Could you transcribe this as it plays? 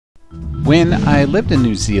When I lived in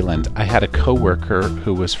New Zealand, I had a coworker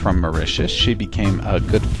who was from Mauritius. She became a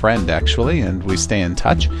good friend, actually, and we stay in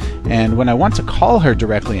touch. And when I want to call her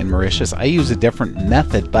directly in Mauritius, I use a different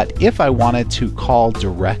method. But if I wanted to call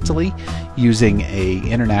directly using a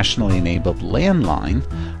internationally enabled landline,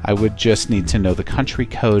 I would just need to know the country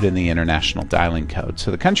code and the international dialing code.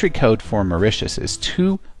 So the country code for Mauritius is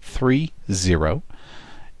 230.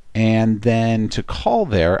 And then to call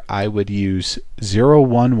there, I would use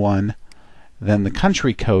 011. Then the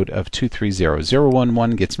country code of 230.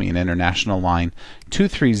 011 gets me an international line.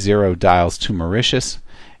 230 dials to Mauritius.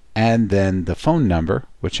 And then the phone number,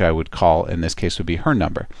 which I would call, in this case would be her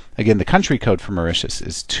number. Again, the country code for Mauritius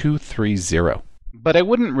is 230. But I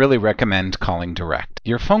wouldn't really recommend calling direct.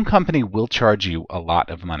 Your phone company will charge you a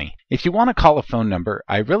lot of money. If you want to call a phone number,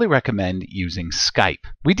 I really recommend using Skype.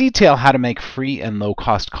 We detail how to make free and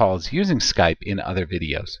low-cost calls using Skype in other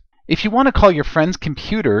videos. If you want to call your friend's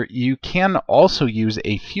computer, you can also use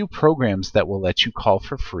a few programs that will let you call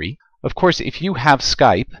for free. Of course, if you have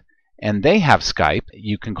Skype and they have Skype,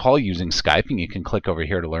 you can call using Skype, and you can click over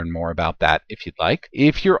here to learn more about that if you'd like.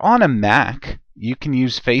 If you're on a Mac, you can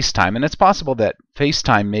use FaceTime, and it's possible that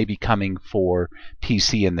FaceTime may be coming for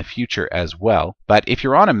PC in the future as well. But if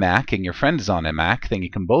you're on a Mac and your friend is on a Mac, then you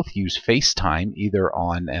can both use FaceTime either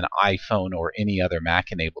on an iPhone or any other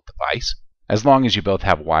Mac-enabled device, as long as you both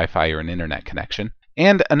have Wi-Fi or an internet connection.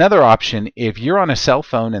 And another option, if you're on a cell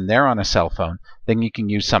phone and they're on a cell phone, then you can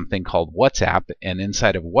use something called WhatsApp, and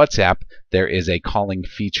inside of WhatsApp there is a calling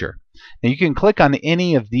feature. Now you can click on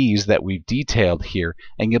any of these that we've detailed here,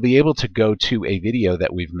 and you'll be able to go to a video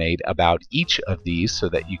that we've made about each of these so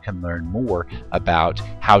that you can learn more about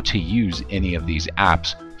how to use any of these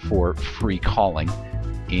apps for free calling.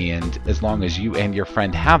 And as long as you and your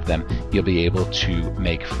friend have them, you'll be able to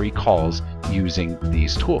make free calls using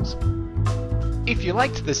these tools. If you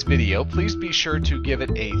liked this video, please be sure to give it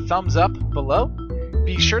a thumbs up below.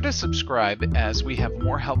 Be sure to subscribe, as we have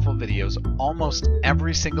more helpful videos almost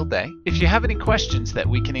every single day. If you have any questions that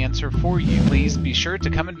we can answer for you, please be sure to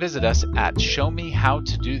come and visit us at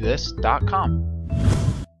showmehowtodothis.com.